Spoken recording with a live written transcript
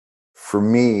for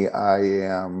me,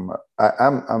 I'm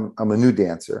a new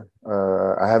dancer.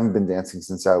 I haven't been dancing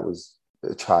since I was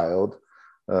a child,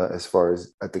 as far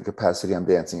as at the capacity I'm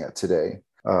dancing at today.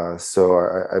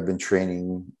 I've been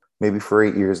training maybe for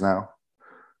 8 years now.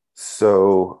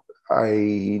 So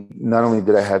I not only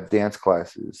did I have dance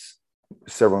classes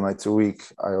several nights a week,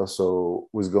 I also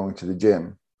was going to the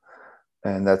gym.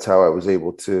 And that's how I was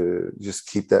able to just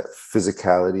keep that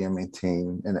physicality and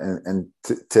maintain and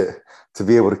to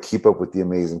be able to keep up with the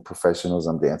amazing professionals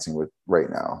I'm dancing with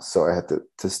right now. So I had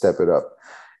to step it up.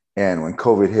 And when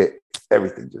COVID hit,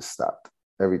 everything just stopped.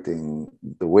 Everything,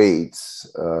 the weights,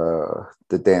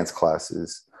 the dance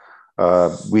classes.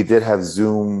 We did have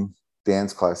Zoom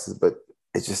dance classes, but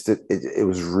it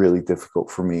was really difficult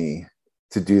for me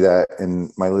to do that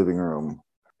in my living room.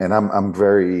 And I'm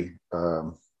very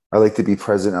I like to be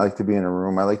present. I like to be in a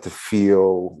room. I like to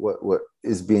feel what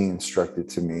is being instructed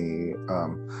to me.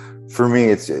 For me,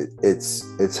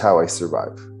 it's how I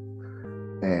survive.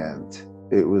 And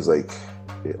it was like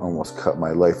it almost cut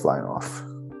my lifeline off,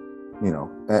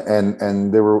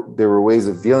 And there were ways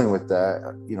of dealing with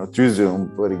that, through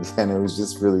Zoom. But again, it was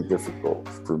just really difficult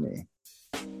for me.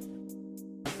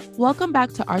 Welcome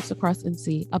back to Arts Across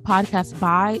NC, a podcast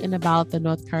by and about the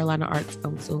North Carolina Arts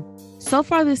Council. So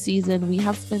far this season, we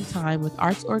have spent time with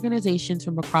arts organizations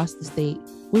from across the state.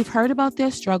 We've heard about their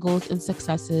struggles and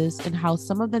successes and how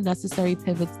some of the necessary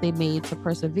pivots they made to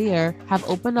persevere have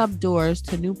opened up doors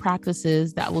to new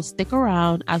practices that will stick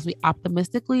around as we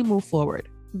optimistically move forward.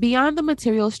 Beyond the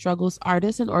material struggles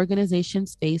artists and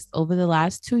organizations faced over the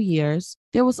last 2 years,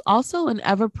 there was also an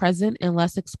ever-present and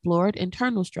less explored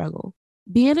internal struggle.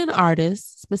 Being an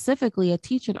artist, specifically a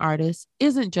teaching artist,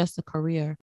 isn't just a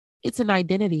career. It's an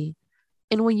identity.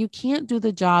 And when you can't do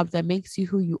the job that makes you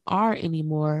who you are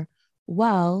anymore,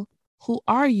 well, who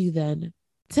are you then?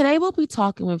 Today we'll be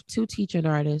talking with two teaching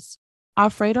artists,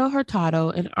 Alfredo Hurtado,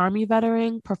 an Army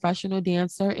veteran, professional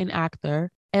dancer and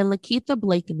actor, and Lakeetha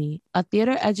Blakeney, a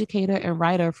theater educator and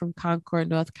writer from Concord,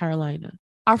 North Carolina.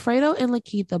 Alfredo and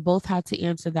Lakeetha both had to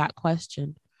answer that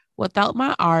question. Without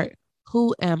my art,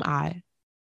 who am I?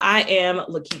 I am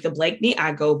Lakeetha Blakeney.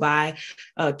 I go by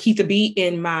Keitha B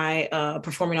in my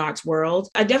performing arts world.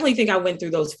 I definitely think I went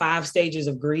through those 5 stages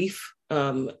of grief.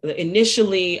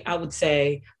 Initially, I would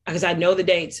say, because I know the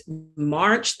dates,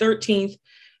 March 13th,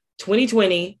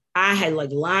 2020, I had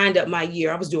lined up my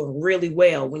year. I was doing really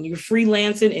well. When you're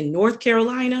freelancing in North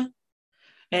Carolina,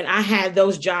 and I had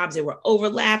those jobs that were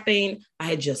overlapping. I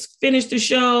had just finished the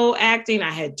show acting.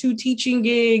 I had 2 teaching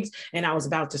gigs and I was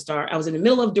about to start. I was in the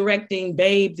middle of directing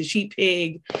Babe, the Sheep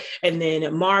Pig. And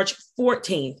then March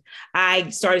 14th, I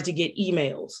started to get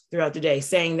emails throughout the day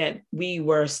saying that we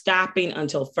were stopping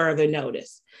until further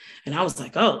notice. And I was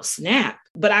like, oh, snap.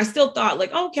 But I still thought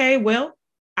okay, well,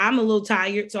 I'm a little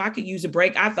tired, so I could use a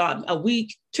break. I thought a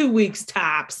week, 2 weeks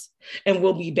tops, and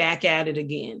we'll be back at it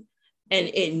again. And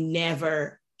it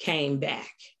never came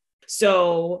back.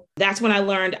 So that's when I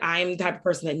learned I'm the type of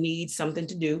person that needs something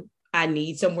to do. I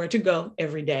need somewhere to go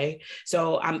every day.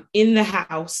 So I'm in the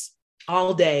house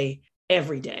all day,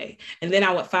 every day. And then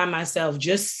I would find myself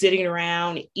just sitting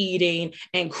around, eating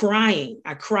and crying.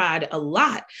 I cried a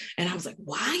lot. And I was like,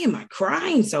 why am I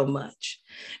crying so much?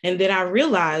 And then I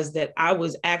realized that I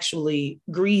was actually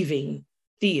grieving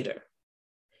theater.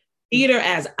 Theater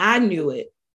as I knew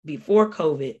it before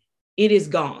COVID, it is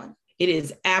gone. It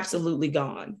is absolutely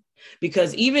gone.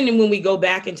 Because even when we go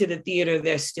back into the theater,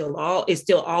 it's still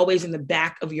always in the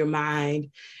back of your mind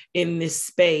in this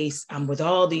space. I'm with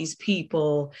all these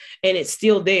people and it's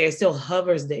still there. It still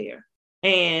hovers there.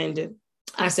 And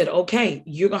I said, okay,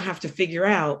 you're going to have to figure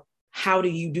out, how do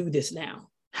you do this now?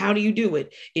 How do you do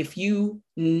it? If you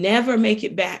never make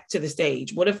it back to the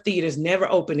stage, what if theaters never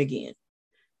open again?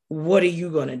 What are you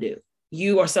going to do?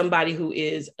 You are somebody who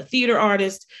is a theater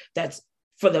artist. That's,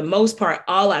 for the most part,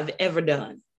 all I've ever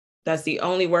done. That's the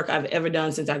only work I've ever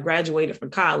done since I graduated from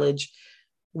college.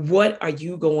 What are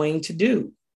you going to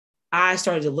do? I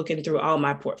started looking through all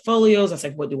my portfolios. I was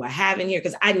like, what do I have in here?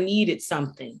 Because I needed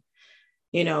something,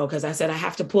 because I said, I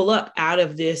have to pull up out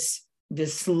of this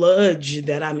sludge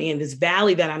that I'm in, this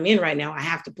valley that I'm in right now. I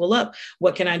have to pull up.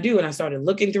 What can I do? And I started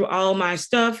looking through all my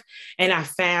stuff. And I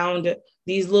found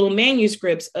these little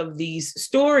manuscripts of these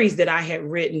stories that I had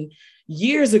written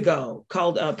years ago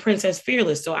called Princess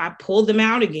Fearless. So I pulled them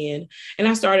out again and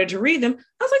I started to read them.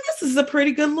 I was like, this is a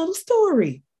pretty good little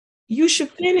story. You should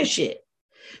finish it.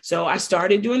 So I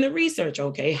started doing the research.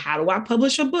 Okay, how do I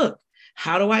publish a book?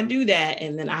 How do I do that?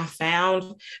 And then I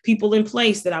found people in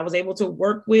place that I was able to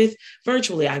work with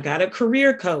virtually. I got a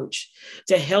career coach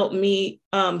to help me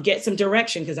get some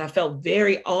direction because I felt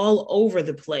very all over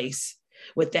the place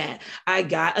with that. I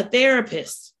got a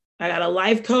therapist. I got a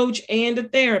life coach and a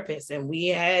therapist, and we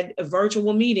had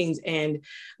virtual meetings, and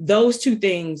those two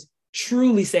things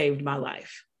truly saved my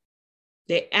life.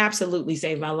 They absolutely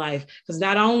saved my life, because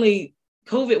not only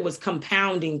COVID was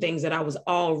compounding things that I was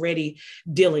already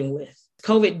dealing with.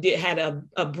 COVID had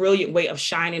a brilliant way of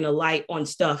shining a light on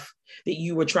stuff that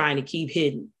you were trying to keep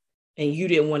hidden and you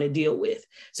didn't want to deal with.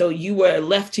 So you were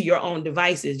left to your own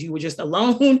devices. You were just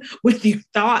alone with your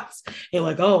thoughts and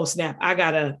like, oh, snap, I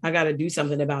gotta do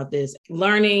something about this.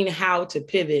 Learning how to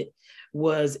pivot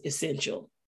was essential.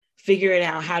 Figuring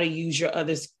out how to use your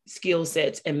other skill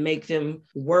sets and make them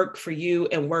work for you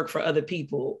and work for other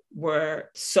people were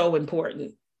so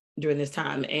important during this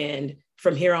time and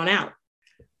from here on out.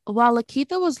 While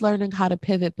Lakeetha was learning how to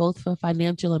pivot both for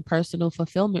financial and personal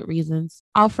fulfillment reasons,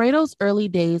 Alfredo's early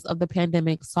days of the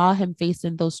pandemic saw him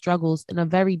facing those struggles in a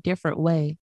very different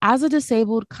way. As a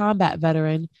disabled combat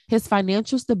veteran, his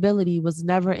financial stability was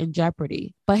never in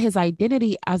jeopardy, but his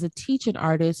identity as a teaching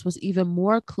artist was even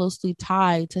more closely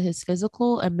tied to his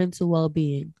physical and mental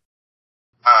well-being.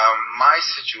 My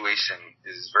situation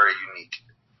is very unique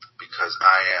because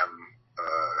I am a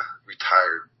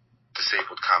retired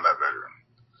disabled combat veteran.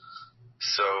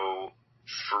 So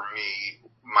for me,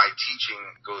 my teaching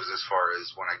goes as far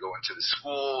as when I go into the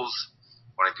schools,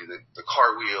 when I do the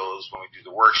cartwheels, when we do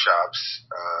the workshops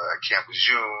at Camp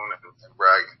Lejeune and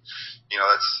Bragg.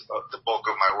 That's the bulk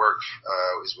of my work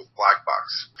is with Black Box.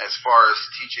 As far as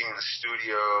teaching in the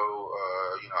studio,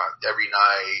 every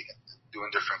night, doing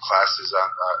different classes, I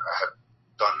have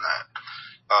done that.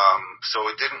 So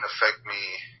it didn't affect me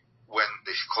when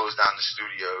they closed down the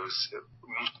studios. It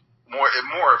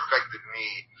more affected me,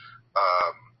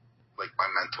 like my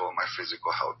mental and my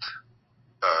physical health,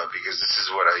 because this is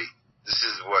what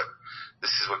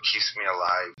keeps me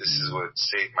alive. This is what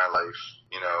saved my life,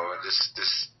 and this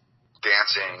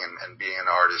dancing and being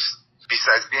an artist,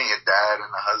 besides being a dad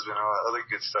and a husband and all that other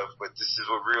good stuff, but this is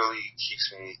what really keeps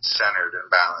me centered and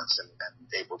balanced and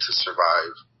able to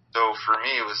survive. So for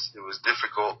me, it was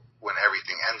difficult when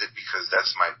everything ended, because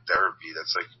that's my therapy.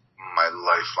 That's like my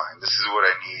lifeline. This is what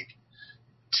I need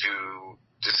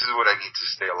to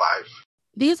stay alive.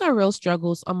 These are real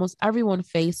struggles almost everyone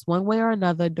faced one way or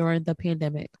another during the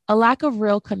pandemic. A lack of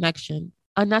real connection,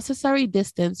 unnecessary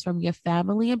distance from your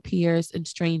family and peers and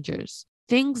strangers,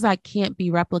 things that can't be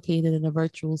replicated in a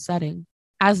virtual setting.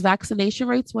 As vaccination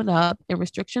rates went up and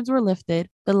restrictions were lifted,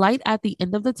 the light at the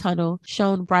end of the tunnel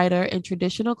shone brighter and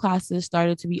traditional classes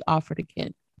started to be offered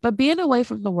again. But being away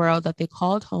from the world that they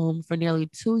called home for nearly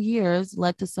 2 years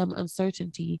led to some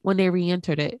uncertainty when they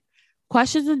re-entered it.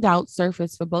 Questions and doubts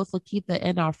surfaced for both Lakeetha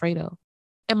and Alfredo.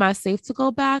 Am I safe to go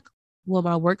back? Will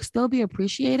my work still be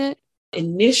appreciated?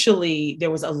 Initially, there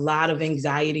was a lot of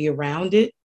anxiety around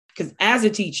it, because as a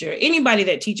teacher, anybody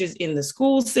that teaches in the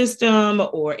school system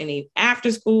or any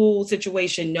after-school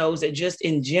situation knows that just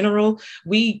in general,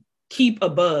 we keep a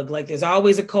bug. Like there's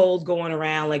always a cold going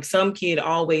around. Like some kid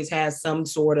always has some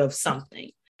sort of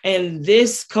something. And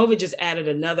this COVID just added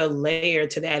another layer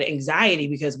to that anxiety,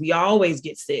 because we always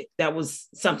get sick. That was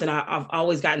something I've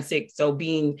always gotten sick. So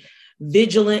being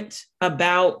vigilant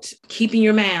about keeping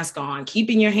your mask on,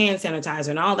 keeping your hand sanitizer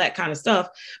and all that kind of stuff.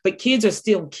 But kids are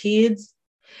still kids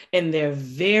and they're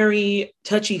very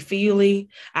touchy-feely.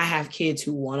 I have kids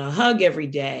who want to hug every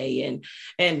day,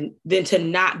 and then to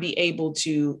not be able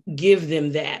to give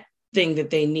them that thing that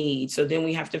they need. So then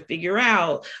we have to figure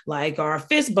out, like, are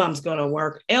fist bumps going to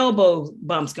work? Elbow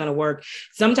bumps going to work?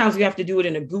 Sometimes we have to do it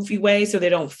in a goofy way so they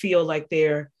don't feel like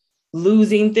they're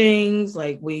losing things.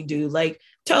 Like we do like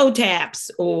toe taps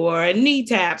or knee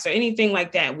taps or anything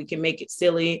like that. We can make it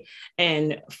silly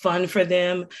and fun for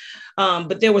them.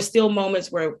 But there were still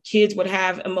moments where kids would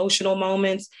have emotional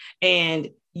moments and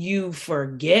you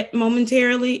forget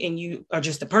momentarily and you are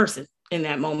just a person in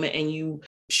that moment and you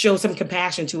show some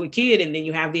compassion to a kid and then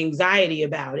you have the anxiety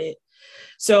about it.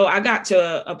 So I got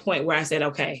to a point where I said,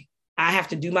 okay, I have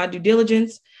to do my due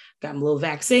diligence, got my little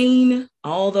vaccine,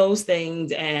 all those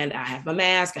things. And I have my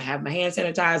mask, I have my hand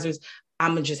sanitizers.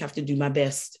 I'm gonna just have to do my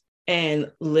best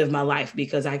and live my life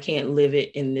because I can't live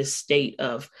it in this state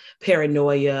of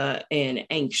paranoia and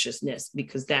anxiousness,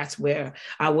 because that's where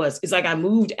I was. It's like I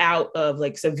moved out of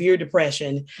like severe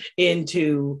depression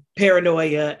into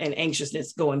paranoia and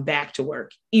anxiousness going back to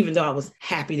work, even though I was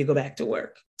happy to go back to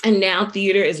work. And now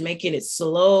theater is making it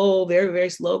slow, very,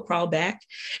 very slow crawl back.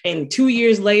 And 2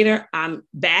 years later, I'm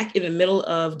back in the middle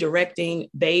of directing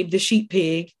Babe the Sheep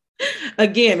Pig.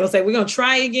 Again, we'll say we're going to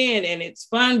try again. And it's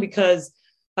fun because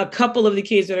a couple of the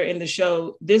kids that are in the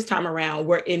show this time around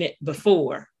were in it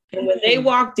before. And when they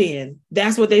walked in,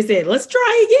 that's what they said. Let's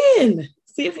try again.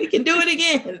 see if we can do it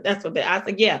again. That's what I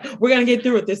said. Yeah, we're going to get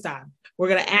through it this time. We're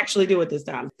going to actually do it this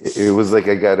time. It was like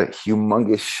I got a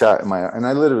humongous shot in my arm, and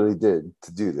I literally did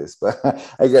to do this, but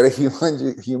I got a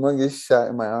humongous shot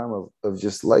in my arm of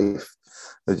just life.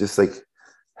 Of just like,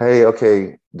 hey,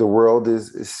 okay, the world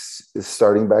is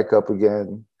starting back up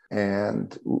again,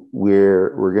 and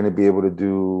we're going to be able to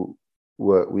do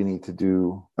what we need to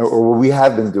do, or what we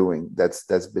have been doing.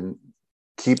 That's been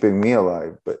keeping me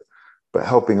alive, but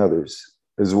helping others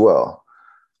as well.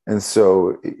 And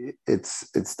so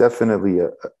it's definitely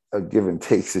a give and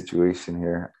take situation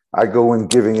here. I go in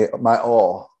giving it my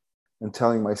all and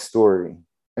telling my story,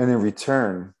 and in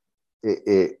return,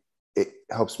 it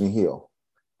helps me heal.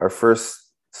 Our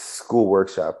first school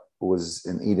workshop was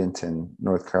in Edenton,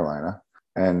 North Carolina,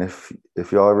 and if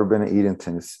y'all ever been to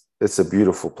Edenton, it's a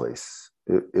beautiful place.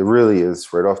 It really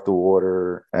is, right off the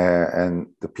water, and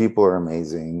the people are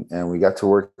amazing. And we got to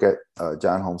work at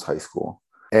John Holmes High School,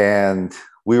 and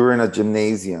we were in a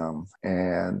gymnasium,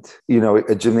 and,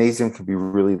 a gymnasium can be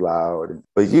really loud,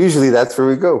 but usually that's where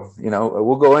we go.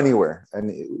 We'll go anywhere,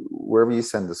 and wherever you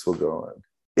send us, we'll go.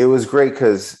 It was great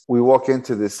because we walk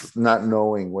into this not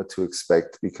knowing what to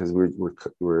expect, because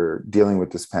we're dealing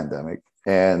with this pandemic.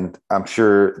 And I'm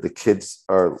sure the kids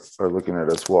are looking at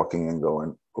us walking and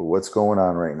going, what's going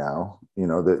on right now?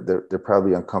 They're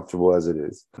probably uncomfortable as it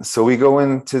is. So we go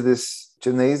into this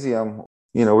gymnasium.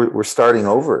 We're starting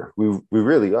over. We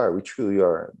really are. We truly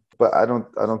are. But I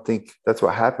don't think that's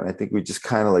what happened. I think we just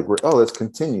kind of like, let's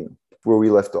continue where we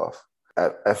left off.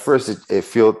 At first, it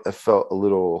felt a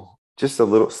little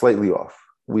slightly off.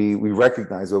 We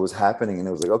recognized what was happening, and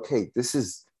it was like, okay, this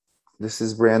is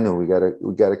brand new. We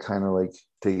gotta kind of like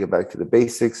take it back to the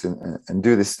basics and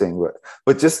do this thing.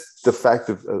 But just the fact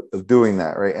of doing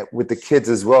that, right, with the kids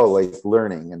as well, like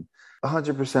learning, and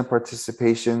 100%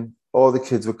 participation. All the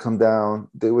kids would come down.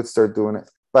 They would start doing it.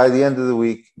 By the end of the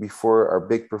week, before our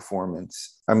big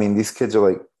performance, I mean, these kids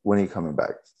are like, when are you coming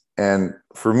back? And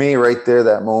for me, right there,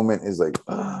 that moment is like,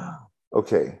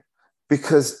 okay.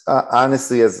 Because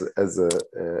honestly, as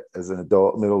an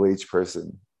adult, middle-aged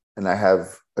person, and I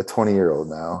have a 20-year-old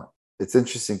now, it's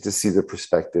interesting to see the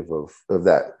perspective of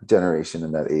that generation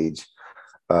and that age.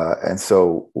 And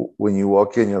so when you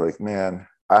walk in, you're like, man,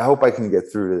 I hope I can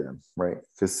get through to them, right?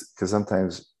 Because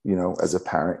sometimes, as a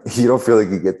parent, you don't feel like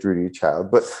you get through to your child,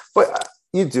 but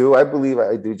you do. I believe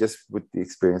I do, just with the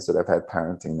experience that I've had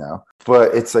parenting now.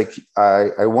 But it's like,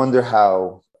 I wonder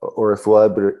how, or if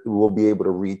we'll be able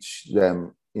to reach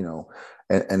them,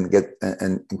 and get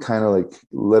and kind of like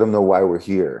let them know why we're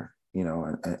here,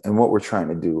 and what we're trying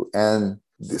to do. And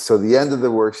so the end of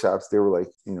the workshops, they were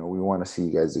like, we want to see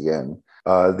you guys again.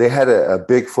 They had a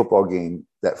big football game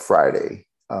that Friday,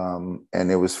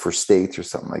 and it was for states or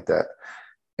something like that.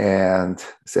 And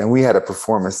we had a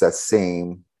performance the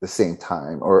same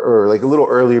time, or like a little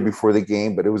earlier before the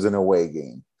game, but it was an away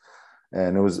game,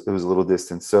 and it was a little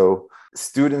distant. So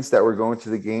students that were going to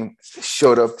the game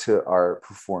showed up to our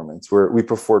performance, where we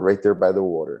performed right there by the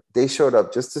water. They showed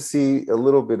up just to see a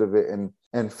little bit of it.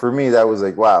 And for me, that was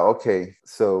like, wow, okay,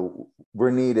 so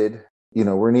we're needed.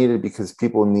 We're needed because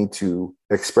people need to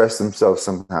express themselves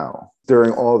somehow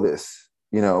during all this.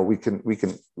 We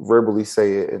can verbally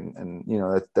say it, and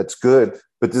that's good,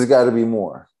 but there's got to be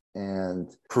more. And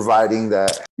providing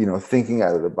that, thinking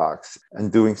out of the box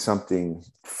and doing something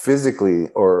physically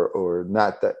or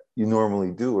not that you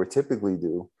normally do or typically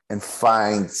do, and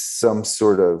find some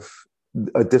sort of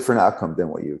a different outcome than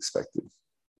what you expected.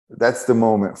 That's the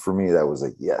moment for me that was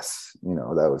like, yes,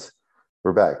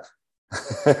 we're back.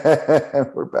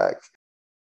 We're back.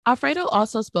 Alfredo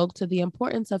also spoke to the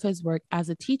importance of his work as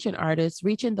a teaching artist,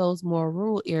 reaching those more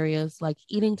rural areas like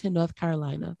Edenton, North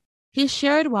Carolina. He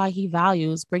shared why he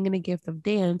values bringing the gift of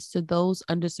dance to those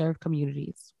underserved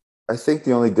communities. I think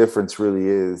the only difference really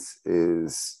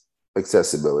is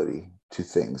accessibility to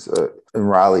things. In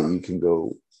Raleigh, you can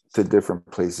go to different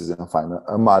places and find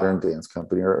a modern dance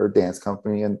company or dance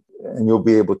company, and you'll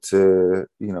be able to,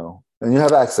 and you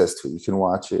have access to it. You can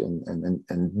watch it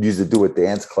and use it, do a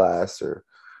dance class or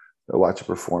watch a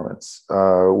performance.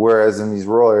 Whereas in these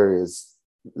rural areas,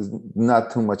 there's not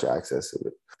too much access to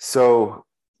it. So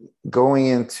going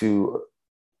into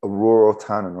a rural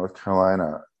town in North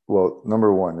Carolina, well,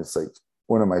 number one, it's like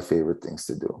one of my favorite things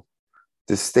to do.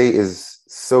 The state is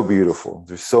so beautiful.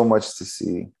 There's so much to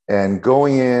see. And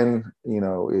going in,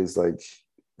 is like,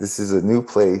 this is a new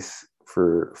place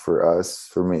for us,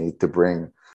 for me to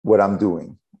bring what I'm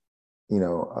doing.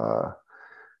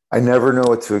 I never know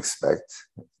what to expect,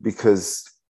 because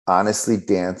honestly,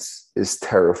 dance is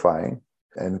terrifying,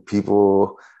 and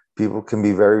people people can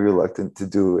be very reluctant to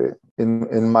do it.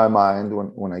 In my mind,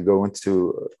 when I go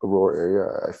into a rural area,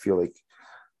 I feel like,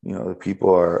 the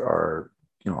people are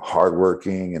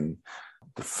hardworking, and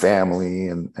the family,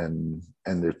 and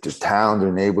their town,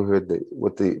 their neighborhood,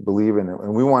 what they believe in.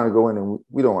 And we want to go in, and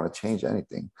we don't want to change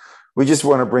anything. We just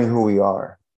want to bring who we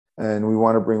are, and we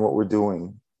want to bring what we're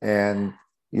doing. And,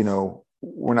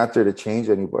 we're not there to change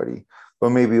anybody, but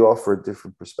maybe offer a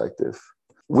different perspective.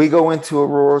 We go into a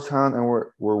rural town, and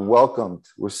we're welcomed.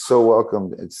 We're so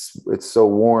welcomed. It's so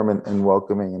warm and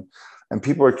welcoming. And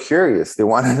people are curious. They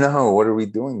want to know, what are we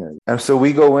doing there? And so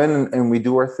we go in and we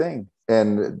do our thing.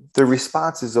 And the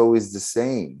response is always the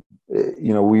same.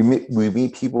 We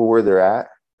meet people where they're at.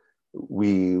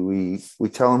 We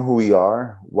tell them who we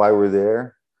are, why we're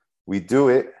there. We do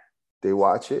it. They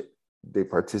watch it. They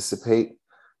participate,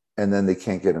 and then they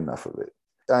can't get enough of it.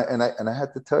 And I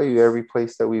have to tell you, every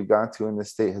place that we've gone to in the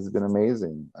state has been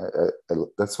amazing.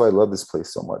 That's why I love this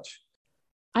place so much.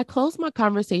 I closed my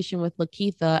conversation with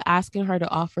Lakeetha, asking her to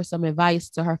offer some advice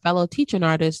to her fellow teaching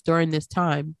artists during this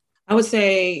time. I would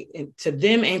say to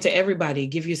them and to everybody,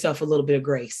 give yourself a little bit of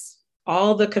grace.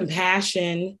 All the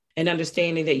compassion and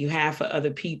understanding that you have for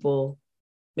other people,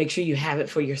 make sure you have it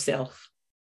for yourself,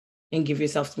 and give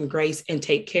yourself some grace and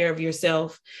take care of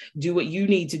yourself. Do what you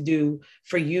need to do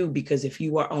for you, because if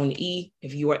you are on E,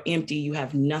 if you are empty, you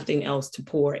have nothing else to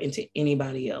pour into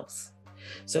anybody else.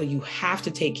 So you have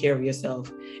to take care of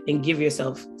yourself and give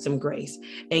yourself some grace,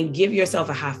 and give yourself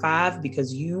a high five,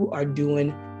 because you are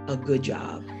doing a good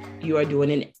job. You are doing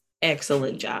an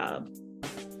excellent job.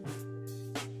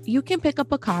 You can pick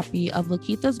up a copy of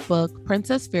Lakeetha's book,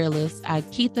 Princess Fearless, at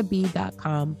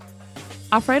keithab.com.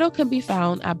 Alfredo can be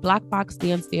found at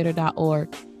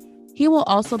blackboxdancetheater.org. He will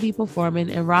also be performing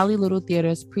in Raleigh Little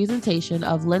Theatre's presentation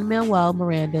of Lin-Manuel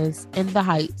Miranda's In the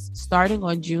Heights, starting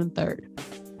on June 3rd.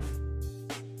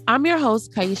 I'm your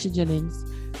host, Kaisha Jennings.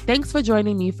 Thanks for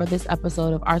joining me for this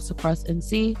episode of Arts Across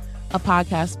NC, a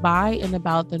podcast by and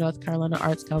about the North Carolina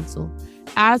Arts Council.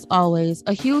 As always,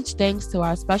 a huge thanks to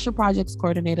our Special Projects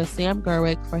Coordinator, Sam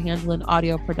Gerwick, for handling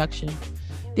audio production.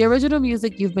 The original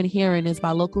music you've been hearing is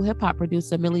by local hip-hop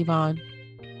producer Millie Vaughn.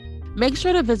 Make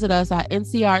sure to visit us at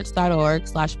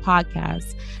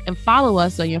ncarts.org/podcasts and follow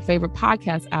us on your favorite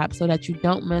podcast app so that you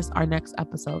don't miss our next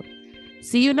episode.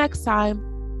 See you next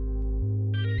time.